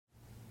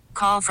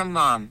call from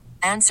mom.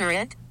 Answer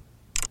it.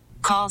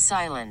 Call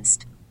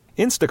silenced.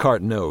 Instacart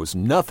knows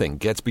nothing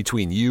gets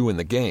between you and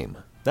the game.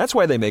 That's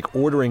why they make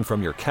ordering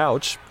from your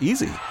couch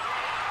easy.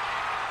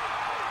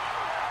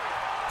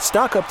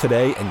 Stock up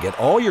today and get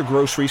all your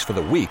groceries for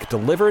the week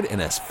delivered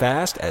in as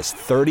fast as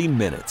 30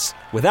 minutes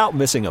without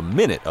missing a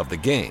minute of the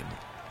game.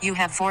 You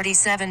have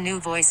 47 new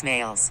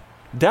voicemails.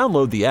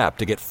 Download the app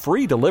to get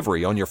free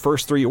delivery on your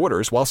first 3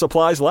 orders while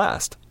supplies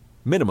last.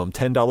 Minimum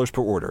 $10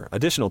 per order.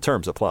 Additional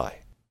terms apply.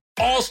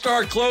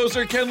 All-star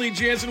closer Kenley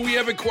Jansen, we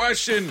have a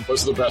question.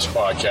 What's the best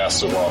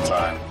podcast of all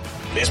time?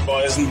 Baseball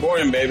isn't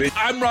boring, baby.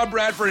 I'm Rob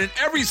Bradford, and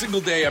every single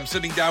day I'm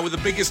sitting down with the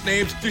biggest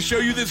names to show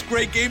you this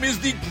great game is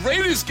the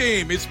greatest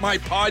game. It's my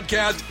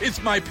podcast.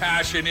 It's my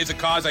passion. It's a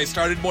cause I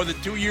started more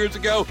than 2 years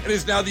ago and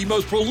is now the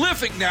most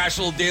prolific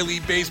national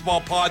daily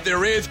baseball pod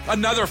there is.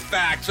 Another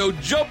fact, so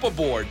jump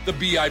aboard the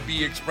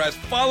BIB Express.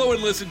 Follow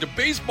and listen to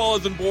Baseball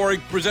Isn't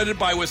Boring, presented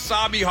by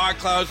Wasabi Hot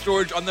Cloud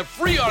Storage on the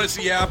free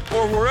Odyssey app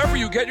or wherever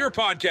you get your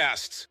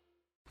podcasts.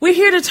 We're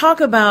here to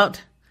talk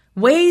about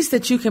ways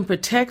that you can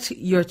protect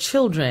your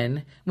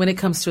children when it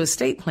comes to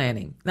estate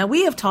planning. Now,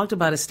 we have talked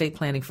about estate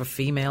planning for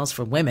females,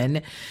 for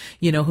women,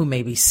 who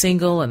may be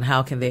single and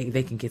how can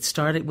they can get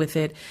started with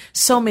it.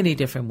 So many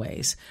different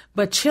ways.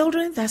 But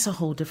children, that's a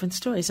whole different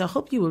story. So I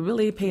hope you will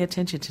really pay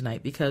attention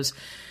tonight, because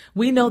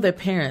we know that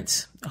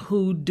parents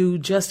who do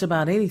just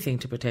about anything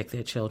to protect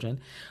their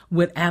children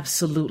would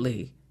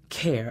absolutely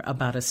care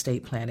about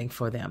estate planning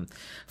for them.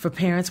 For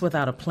parents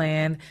without a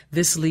plan,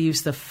 this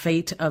leaves the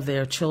fate of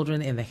their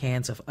children in the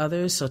hands of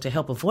others. So to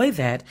help avoid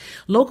that,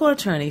 local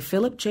attorney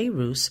Philip J.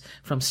 Roos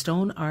from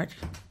Stone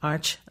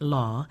Arch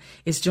Law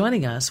is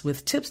joining us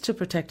with tips to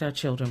protect our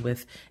children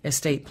with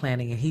estate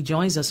planning. And he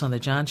joins us on the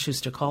John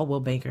Schuster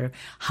Caldwell Banker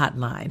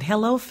hotline.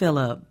 Hello,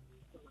 Philip.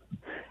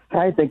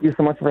 Hi, thank you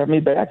so much for having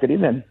me back. Good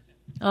evening.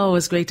 Oh,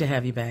 it's great to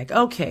have you back.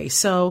 Okay,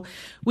 so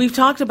we've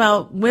talked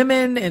about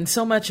women and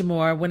so much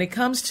more. When it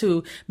comes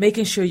to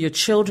making sure your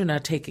children are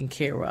taken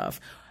care of,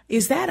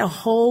 is that a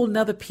whole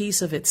nother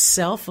piece of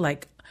itself,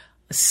 like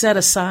set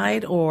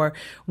aside? Or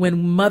when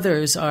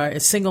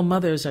single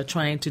mothers are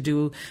trying to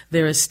do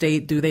their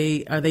estate,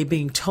 are they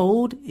being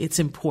told it's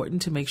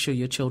important to make sure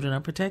your children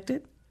are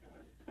protected?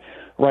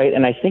 Right,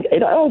 and I think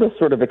it all just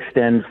sort of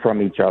extends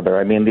from each other.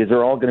 I mean, these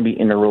are all going to be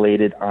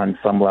interrelated on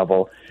some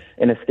level.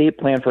 An estate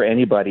plan for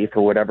anybody,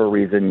 for whatever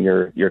reason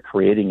you're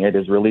creating it,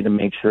 is really to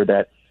make sure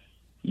that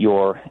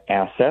your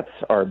assets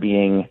are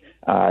being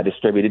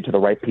distributed to the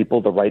right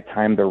people, the right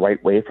time, the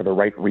right way, for the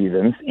right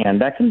reasons.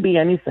 And that can be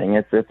anything.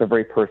 It's a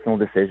very personal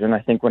decision. I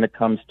think when it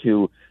comes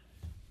to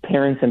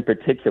parents in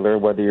particular,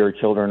 whether your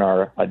children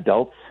are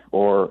adults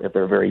or if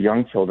they're very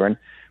young children,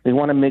 we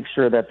want to make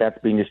sure that that's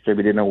being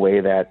distributed in a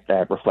way that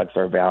reflects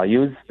our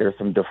values. There's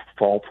some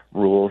default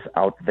rules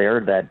out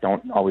there that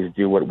don't always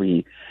do what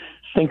we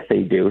think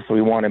they do. So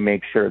we want to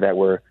make sure that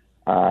we're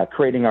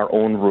creating our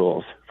own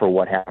rules for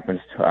what happens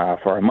for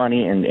our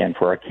money and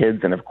for our kids.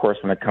 And of course,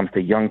 when it comes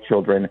to young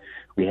children,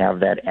 we have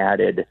that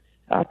added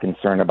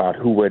concern about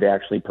who would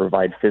actually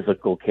provide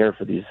physical care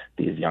for these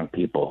young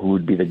people, who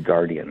would be the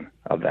guardian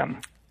of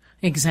them.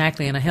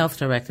 Exactly, and a health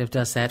directive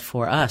does that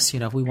for us.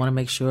 If we want to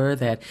make sure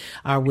that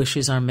our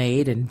wishes are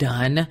made and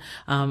done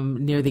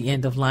near the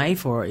end of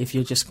life, or if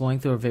you're just going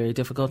through a very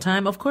difficult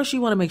time, of course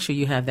you want to make sure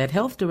you have that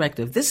health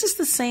directive. This is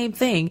the same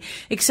thing,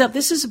 except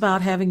this is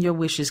about having your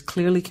wishes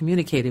clearly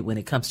communicated when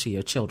it comes to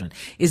your children.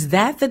 Is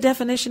that the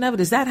definition of it?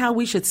 Is that how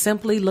we should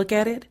simply look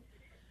at it?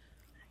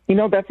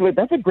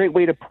 That's a great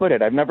way to put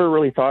it. I've never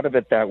really thought of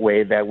it that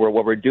way, that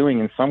what we're doing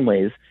in some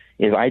ways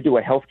is I do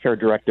a healthcare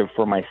directive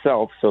for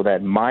myself so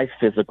that my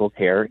physical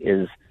care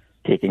is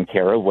taken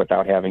care of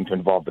without having to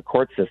involve the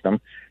court system.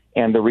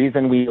 And the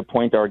reason we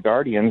appoint our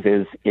guardians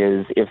is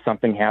if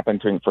something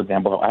happened to, for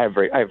example, I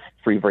have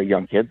 3 very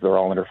young kids. They're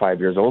all under 5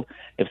 years old.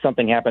 If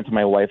something happened to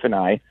my wife and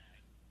I,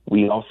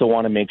 we also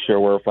want to make sure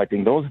we're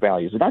reflecting those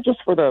values, not just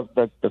for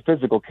the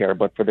physical care,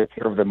 but for the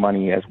care of the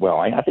money as well.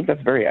 I think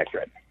that's very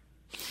accurate.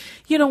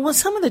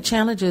 Some of the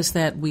challenges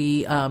that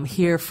we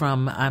hear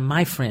from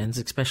my friends,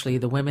 especially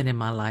the women in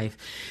my life,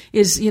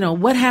 is,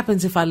 what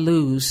happens if I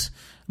lose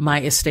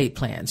my estate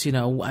plans?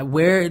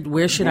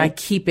 Where should I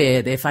keep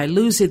it? If I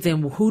lose it,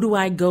 then who do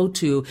I go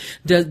to?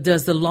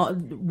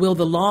 Will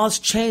the laws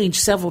change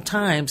several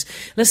times?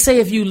 Let's say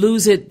if you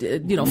lose it,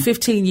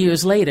 15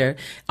 years later,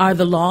 are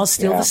the laws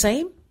still the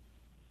same?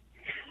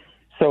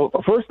 So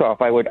first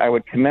off, I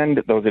would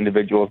commend those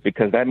individuals,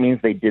 because that means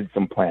they did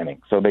some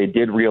planning. So they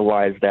did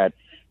realize that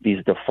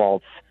these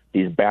defaults,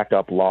 these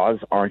backup laws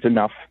aren't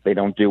enough. They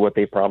don't do what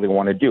they probably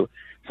want to do.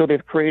 So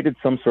they've created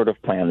some sort of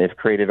plan. They've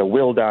created a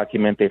will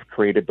document. They've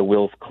created the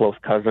will's close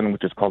cousin,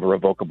 which is called a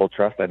revocable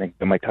trust. I think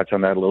I might touch on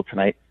that a little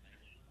tonight.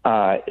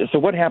 So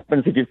what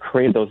happens if you've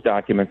created those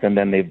documents and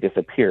then they've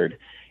disappeared?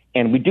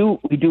 And we do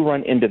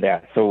run into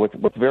that. So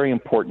what's very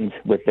important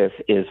with this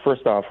is,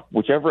 first off,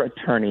 whichever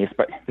attorney,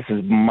 but this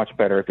is much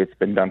better if it's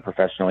been done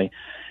professionally,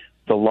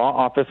 The law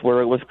office where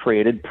it was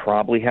created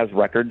probably has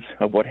records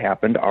of what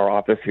happened. Our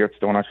office here at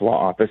Stonehouse Law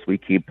Office, we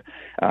keep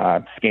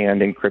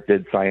scanned,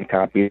 encrypted, signed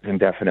copies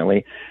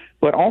indefinitely.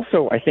 But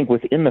also, I think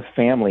within the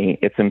family,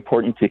 it's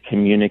important to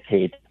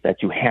communicate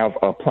that you have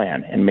a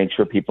plan and make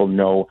sure people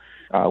know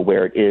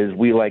where it is.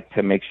 We like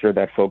to make sure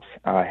that folks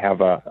have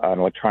an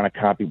electronic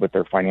copy with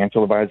their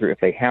financial advisor if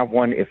they have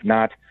one. If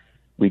not,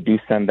 we do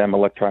send them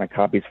electronic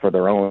copies for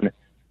their own,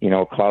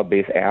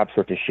 cloud-based apps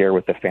or to share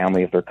with the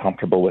family if they're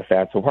comfortable with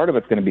that. So part of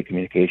it's going to be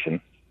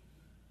communication.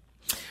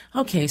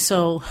 Okay,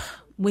 so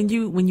when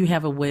you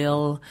have a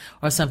will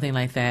or something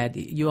like that,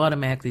 you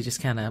automatically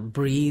just kind of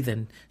breathe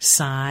and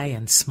sigh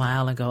and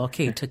smile and go,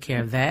 okay, took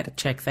care of that,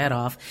 check that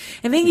off.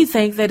 And then you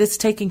think that it's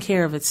taking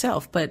care of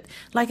itself. But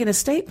like an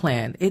estate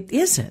plan, it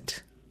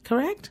isn't,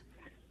 correct?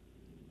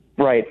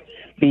 Right.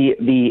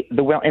 The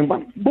well, and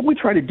what we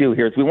try to do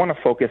here is we want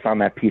to focus on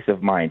that peace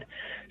of mind.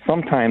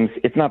 Sometimes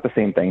it's not the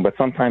same thing, but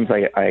sometimes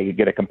I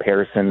get a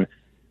comparison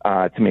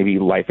to maybe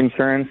life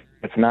insurance.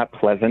 It's not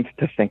pleasant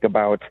to think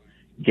about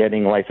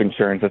getting life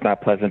insurance. It's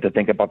not pleasant to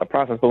think about the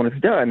process, but when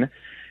it's done,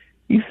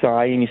 you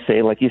sigh and you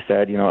say, like you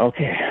said,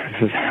 okay,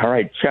 this is all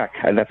right, check.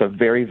 That's a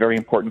very, very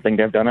important thing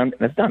to have done, and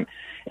it's done.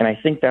 And I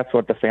think that's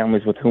what the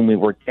families with whom we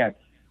work get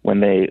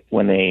when they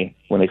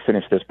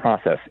finish this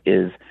process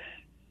is.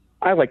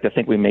 I like to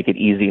think we make it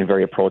easy and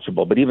very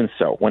approachable, but even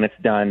so, when it's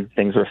done,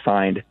 things are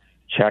signed,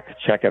 check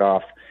it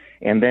off,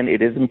 and then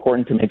it is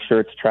important to make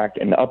sure it's tracked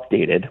and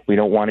updated. We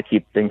don't want to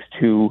keep things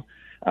too.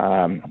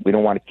 We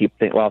don't want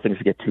to allow things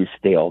to get too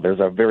stale.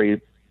 There's a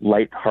very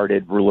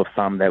lighthearted rule of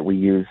thumb that we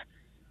use.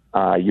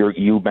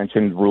 You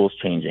mentioned rules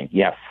changing.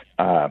 Yes,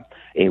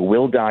 a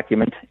will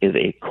document is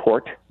a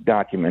court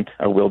document.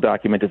 A will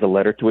document is a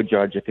letter to a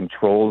judge. It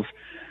controls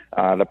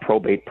the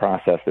probate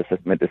process, this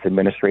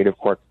administrative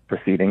court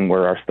proceeding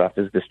where our stuff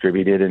is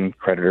distributed and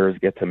creditors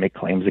get to make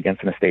claims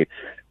against an estate.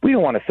 We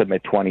don't want to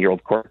submit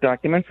 20-year-old court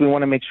documents. We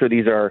want to make sure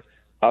these are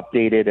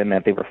updated and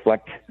that they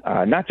reflect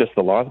not just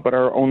the laws, but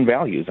our own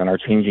values and our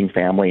changing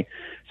family.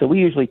 So we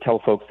usually tell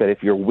folks that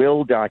if your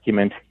will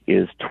document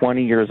is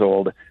 20 years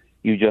old,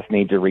 you just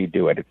need to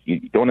redo it. If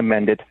you don't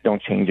amend it,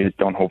 don't change it,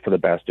 don't hope for the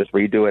best. Just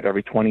redo it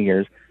every 20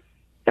 years.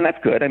 And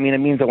that's good. I mean, it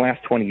means it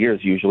lasts 20 years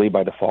usually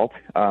by default.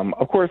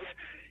 Of course,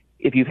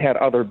 if you've had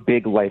other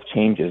big life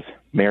changes,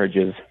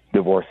 marriages,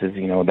 divorces,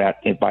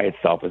 that by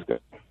itself is good.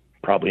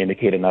 Probably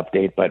indicate an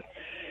update, but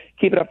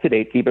keep it up to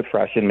date, keep it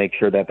fresh, and make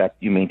sure that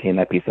you maintain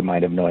that peace of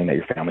mind of knowing that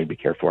your family will be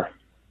cared for.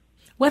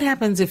 What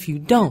happens if you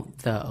don't,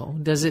 though?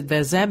 Does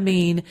that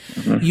mean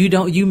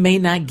you may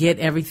not get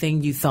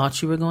everything you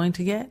thought you were going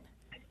to get?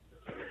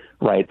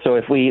 Right. So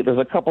there's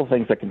a couple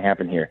things that can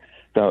happen here.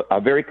 So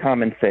a very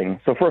common thing.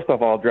 So first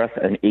off, I'll address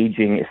an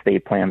aging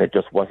estate plan that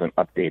just wasn't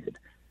updated.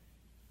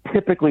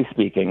 Typically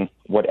speaking,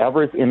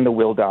 whatever is in the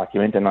will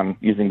document, and I'm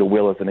using the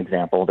will as an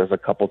example, there's a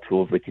couple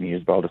tools we can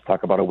use, but I'll just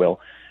talk about a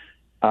will.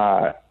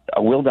 A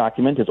will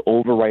document is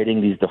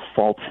overriding these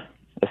default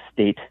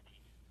estate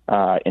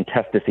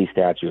intestacy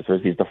statutes.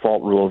 There's these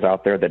default rules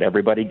out there that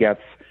everybody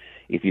gets.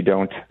 If you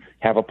don't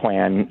have a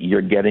plan,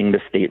 you're getting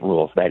the state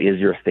rules. That is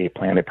your estate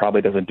plan. It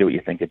probably doesn't do what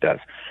you think it does.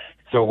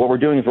 So what we're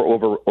doing is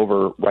we're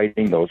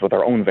overriding those with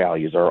our own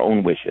values, our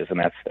own wishes, and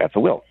that's a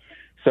will.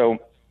 So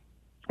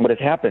what has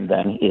happened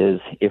then is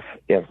if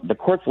the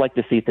courts like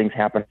to see things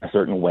happen a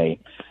certain way,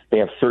 they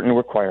have certain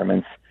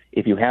requirements.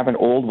 If you have an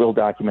old will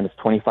document that's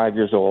 25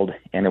 years old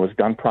and it was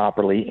done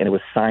properly and it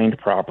was signed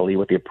properly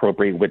with the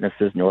appropriate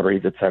witnesses,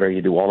 notaries, et cetera,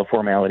 you do all the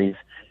formalities,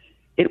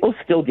 it will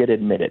still get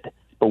admitted.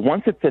 But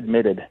once it's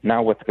admitted,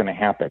 now what's going to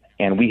happen?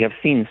 And we have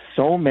seen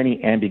so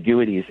many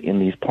ambiguities in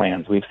these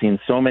plans. We've seen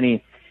so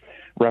many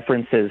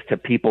references to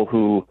people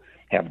who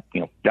have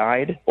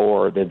died,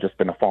 or they've just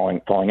been a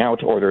falling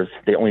out, or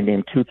they only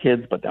named 2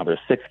 kids, but now there's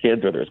 6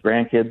 kids, or there's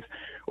grandkids,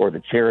 or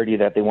the charity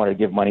that they wanted to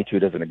give money to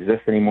doesn't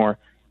exist anymore.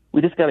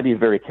 We just got to be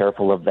very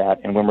careful of that.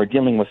 And when we're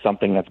dealing with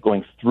something that's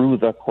going through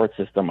the court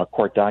system, a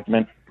court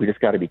document, we just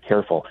got to be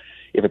careful.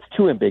 If it's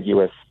too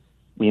ambiguous,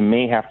 we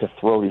may have to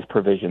throw these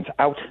provisions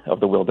out of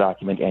the will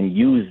document and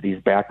use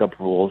these backup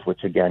rules,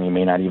 which again, you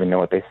may not even know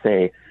what they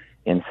say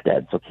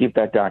instead. So keep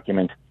that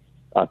document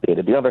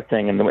updated. The other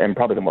thing, and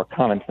probably the more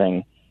common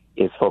thing,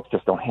 is folks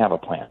just don't have a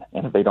plan.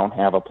 And if they don't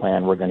have a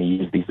plan, we're going to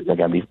use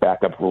these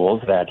backup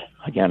rules that,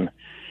 again,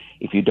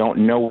 if you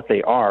don't know what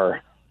they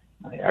are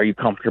you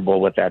comfortable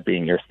with that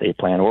being your estate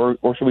plan, or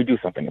should we do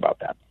something about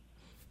that?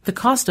 The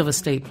cost of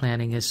estate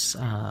planning has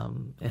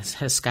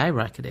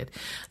skyrocketed.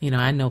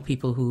 I know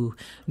people who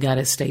got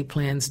estate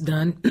plans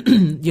done,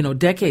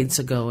 decades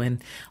ago,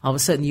 and all of a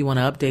sudden you want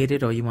to update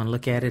it or you want to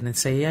look at it and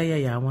say,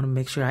 yeah, I want to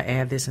make sure I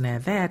add this and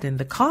add that, and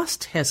the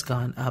cost has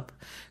gone up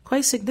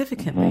quite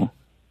significantly. Mm-hmm.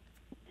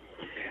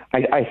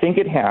 I think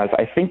it has.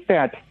 I think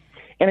that,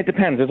 and it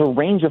depends. There's a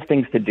range of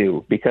things to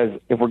do, because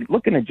if we're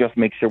looking to just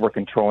make sure we're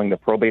controlling the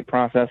probate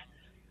process,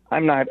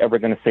 I'm not ever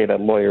going to say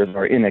that lawyers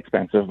are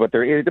inexpensive, but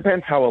it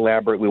depends how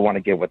elaborate we want to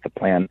get with the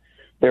plan.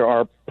 There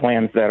are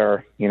plans that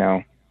are,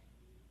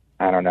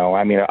 I don't know.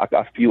 I mean,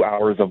 a few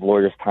hours of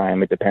lawyer's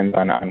time. It depends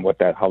on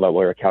how the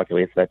lawyer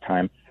calculates that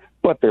time.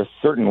 But there's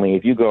certainly,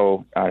 if you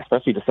go,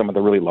 especially to some of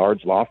the really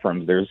large law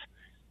firms, there's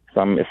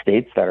some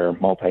estates that are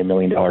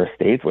multi-million-dollar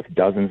estates with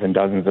dozens and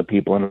dozens of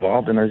people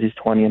involved, and there's these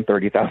 $20,000 and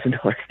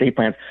 $30,000 estate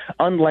plans.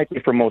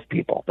 Unlikely for most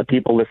people. The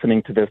people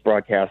listening to this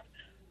broadcast,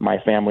 my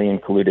family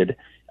included,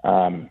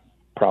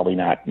 probably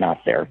not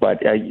there. But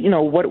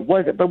what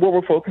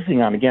we're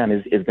focusing on again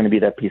is going to be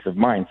that peace of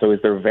mind. So is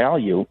there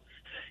value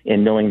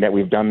in knowing that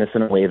we've done this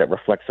in a way that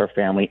reflects our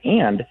family,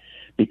 and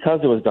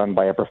because it was done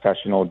by a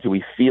professional, do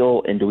we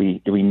feel and do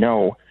we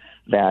know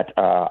that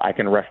I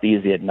can rest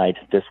easy at night?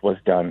 This was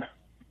done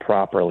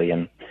properly,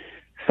 and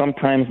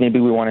sometimes maybe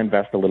we want to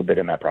invest a little bit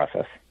in that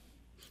process.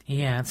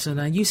 Yeah, so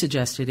now you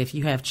suggested if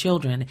you have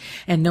children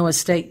and no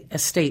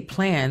estate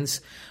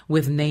plans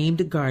with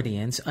named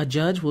guardians, a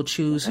judge will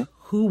choose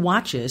who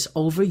watches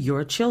over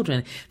your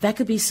children. That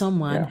could be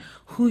someone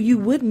who you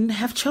wouldn't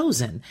have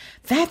chosen.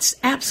 That's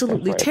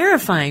absolutely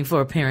terrifying for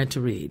a parent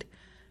to read.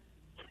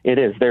 It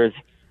is. There's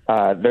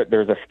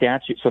a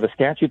statute. So the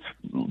statutes,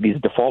 these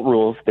default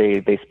rules,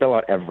 they spell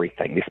out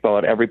everything. They spell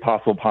out every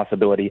possible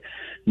possibility.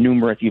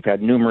 You've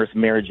had numerous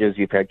marriages,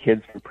 you've had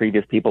kids from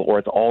previous people, or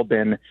it's all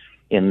been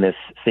in this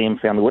same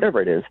family, whatever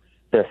it is.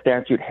 The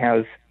statute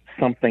has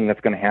something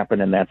that's going to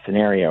happen in that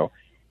scenario.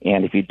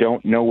 And if you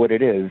don't know what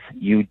it is,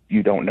 you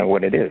don't know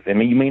what it is. I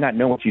mean, you may not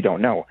know what you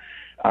don't know.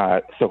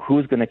 So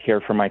who's going to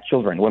care for my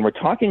children? When we're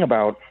talking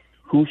about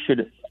who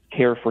should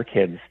care for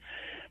kids,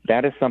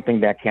 that is something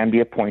that can be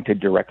appointed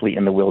directly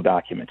in the will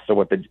document. So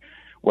what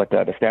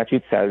the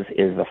statute says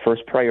is the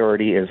first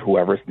priority is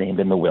whoever's named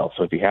in the will.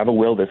 So if you have a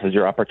will, this is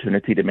your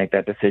opportunity to make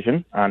that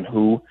decision on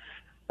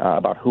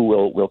about who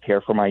will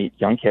care for my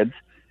young kids.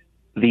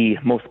 The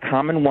most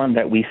common one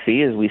that we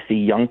see is we see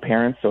young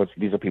parents. So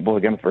these are people,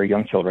 again, with very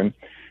young children,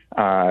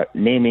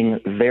 naming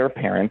their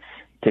parents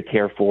to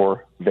care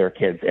for their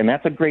kids. And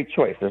that's a great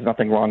choice. There's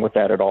nothing wrong with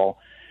that at all.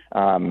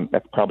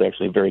 That's probably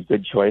actually a very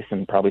good choice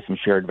and probably some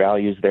shared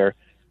values there.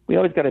 We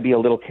always got to be a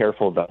little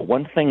careful, though.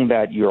 One thing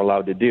that you're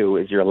allowed to do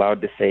is you're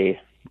allowed to say,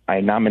 I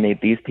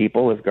nominate these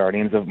people as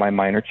guardians of my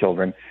minor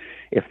children.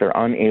 If they're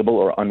unable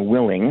or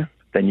unwilling,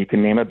 then you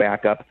can name a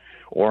backup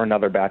or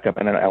another backup,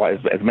 and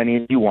as many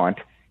as you want.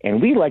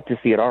 And we like to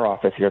see at our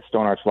office here at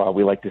Stone Arch Law,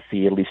 we like to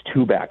see at least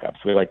two backups.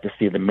 We like to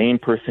see the main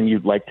person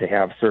you'd like to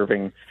have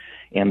serving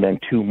and then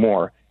two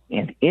more.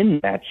 And in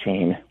that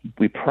chain,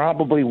 we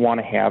probably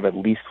want to have at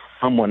least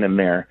someone in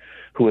there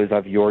who is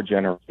of your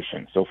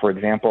generation. So, for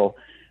example,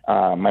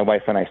 my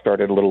wife and I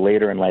started a little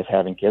later in life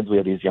having kids. We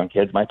have these young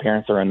kids. My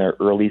parents are in their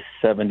early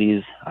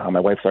 70s. My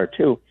wife's are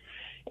too.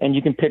 And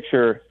you can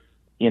picture,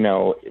 an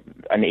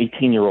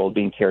 18-year-old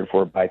being cared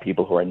for by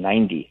people who are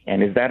 90.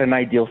 And is that an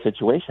ideal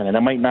situation? And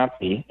it might not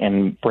be.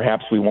 And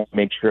perhaps we want to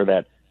make sure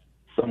that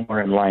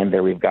somewhere in line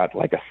there we've got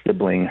like a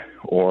sibling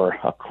or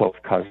a close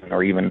cousin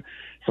or even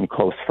some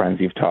close friends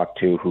you've talked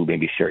to who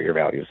maybe share your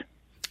values.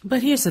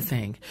 But here's the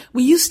thing.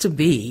 It used to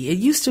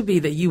be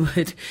that you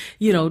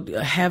would,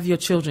 have your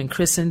children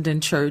christened in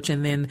church,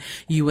 and then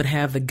you would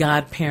have the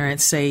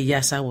godparents say,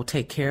 yes, I will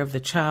take care of the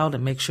child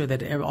and make sure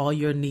that all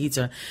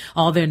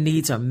their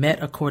needs are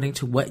met according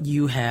to what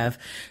you have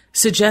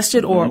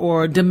suggested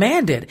or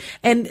demanded.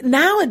 And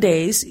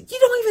nowadays, you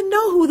don't even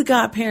know who the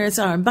godparents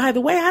are. And by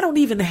the way, I don't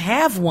even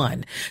have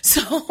one.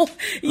 So,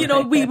 we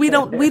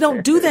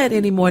don't do that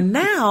anymore.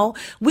 Now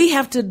we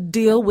have to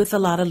deal with a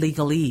lot of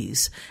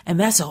legalese, and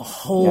that's a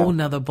whole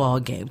nother ball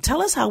game.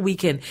 Tell us how we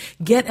can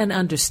get an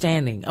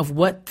understanding of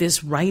what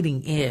this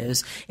writing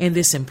is in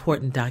this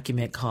important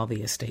document called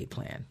the estate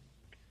plan.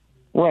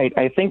 Right.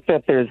 I think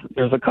that there's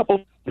a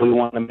couple we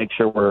want to make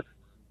sure we're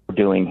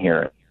doing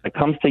here. When it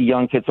comes to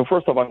young kids, so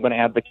first of all, I'm going to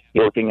advocate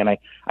looking, and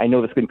I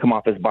know this can come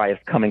off as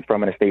biased coming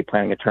from an estate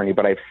planning attorney,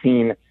 but I've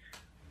seen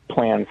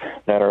plans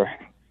that are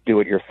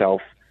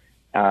do-it-yourself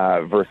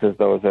versus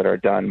those that are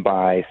done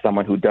by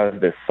someone who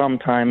does this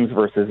sometimes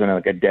versus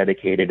a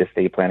dedicated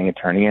estate planning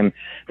attorney, and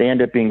they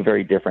end up being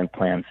very different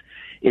plans.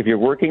 If you're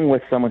working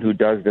with someone who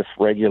does this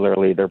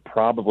regularly, they're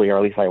probably, or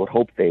at least I would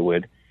hope they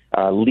would,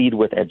 lead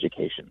with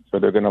education. So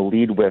they're going to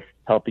lead with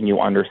helping you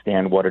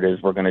understand what it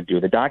is we're going to do.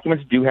 The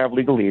documents do have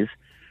legalese.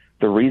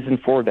 The reason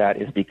for that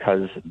is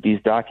because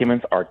these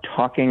documents are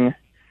talking,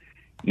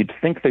 you'd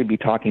think they'd be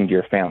talking to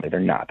your family. They're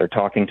not. They're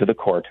talking to the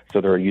court,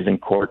 so they're using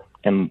court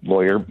and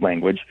lawyer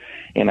language,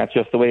 and that's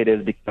just the way it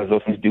is because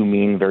those things do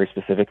mean very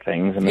specific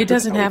things. And it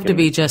doesn't have to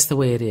be just the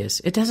way it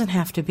is. It doesn't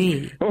have to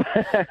be.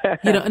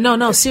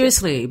 No,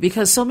 seriously,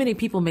 because so many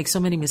people make so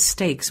many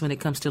mistakes when it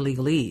comes to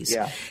legalese.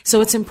 Yeah.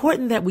 So it's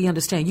important that we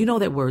understand. You know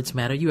that words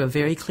matter. You are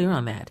very clear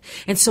on that.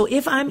 And so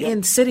if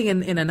I'm sitting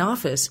in an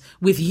office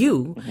with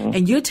you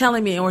and you're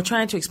telling me or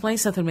trying to explain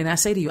something to me and I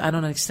say to you, I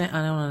don't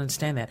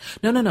understand that.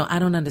 No, I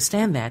don't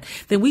understand that.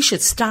 Then we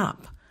should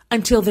stop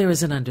until there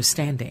is an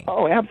understanding.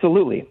 Oh,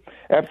 absolutely.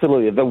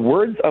 Absolutely. The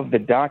words of the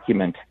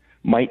document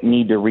might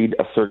need to read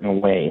a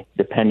certain way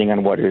depending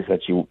on what it is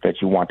that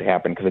you want to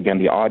happen. Because, again,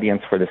 the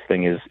audience for this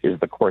thing is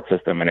the court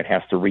system, and it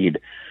has to read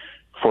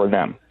for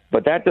them.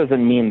 But that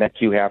doesn't mean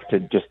that you have to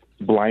just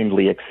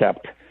blindly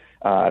accept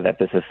that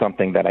this is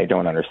something that I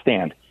don't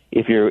understand.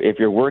 If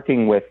you're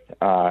working with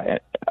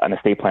an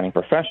estate planning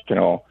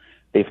professional,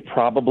 they've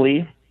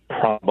probably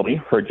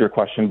heard your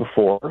question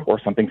before or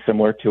something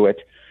similar to it.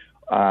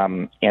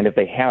 And if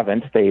they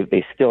haven't,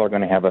 they still are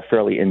going to have a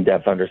fairly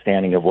in-depth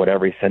understanding of what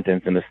every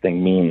sentence in this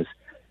thing means.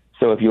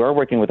 So if you are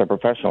working with a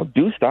professional,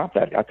 do stop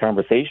that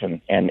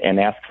conversation and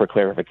ask for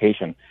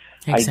clarification.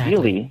 Exactly.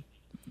 Ideally,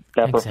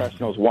 that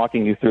professional is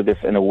walking you through this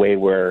in a way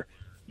where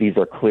these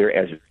are clear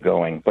as you're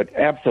going. But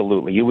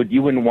absolutely, you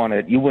wouldn't want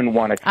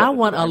to. I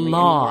want a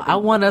law. I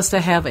want us to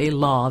have a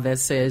law that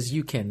says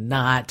you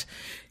cannot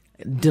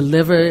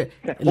deliver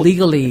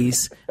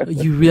legalese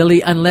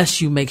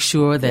unless you make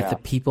sure that the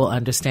people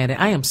understand it.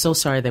 I am so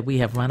sorry that we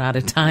have run out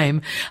of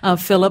time,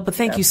 Philip, but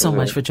thank you so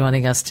much for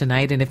joining us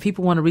tonight. And if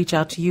people want to reach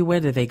out to you,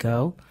 where do they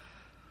go?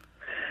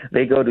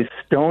 They go to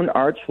Stone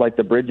Arch, like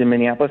the bridge in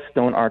Minneapolis,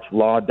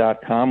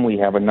 stonearchlaw.com. We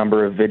have a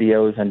number of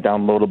videos and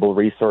downloadable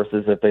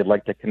resources if they'd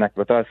like to connect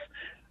with us.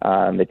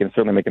 They can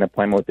certainly make an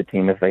appointment with the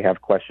team if they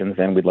have questions,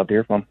 and we'd love to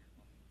hear from them.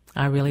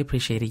 I really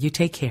appreciate it. You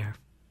take care.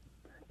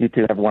 You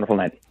too. Have a wonderful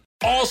night.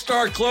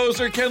 All-star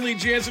closer Kenley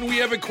Jansen, we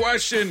have a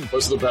question.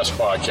 What's the best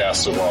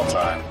podcast of all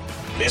time?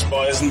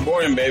 Baseball isn't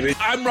boring, baby.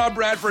 I'm Rob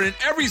Bradford, and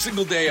every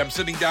single day I'm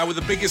sitting down with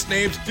the biggest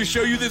names to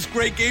show you this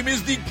great game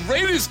is the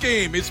greatest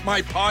game. It's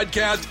my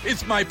podcast.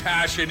 It's my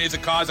passion. It's a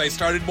cause I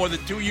started more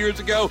than 2 years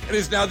ago and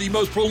is now the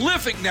most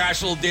prolific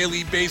national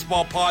daily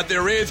baseball pod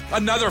there is.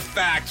 Another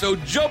fact, so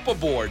jump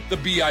aboard the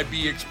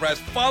BIB Express.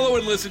 Follow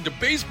and listen to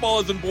Baseball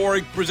Isn't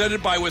Boring,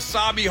 presented by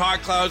Wasabi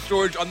Hot Cloud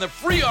Storage on the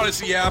free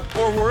Odyssey app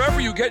or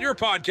wherever you get your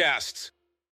podcasts.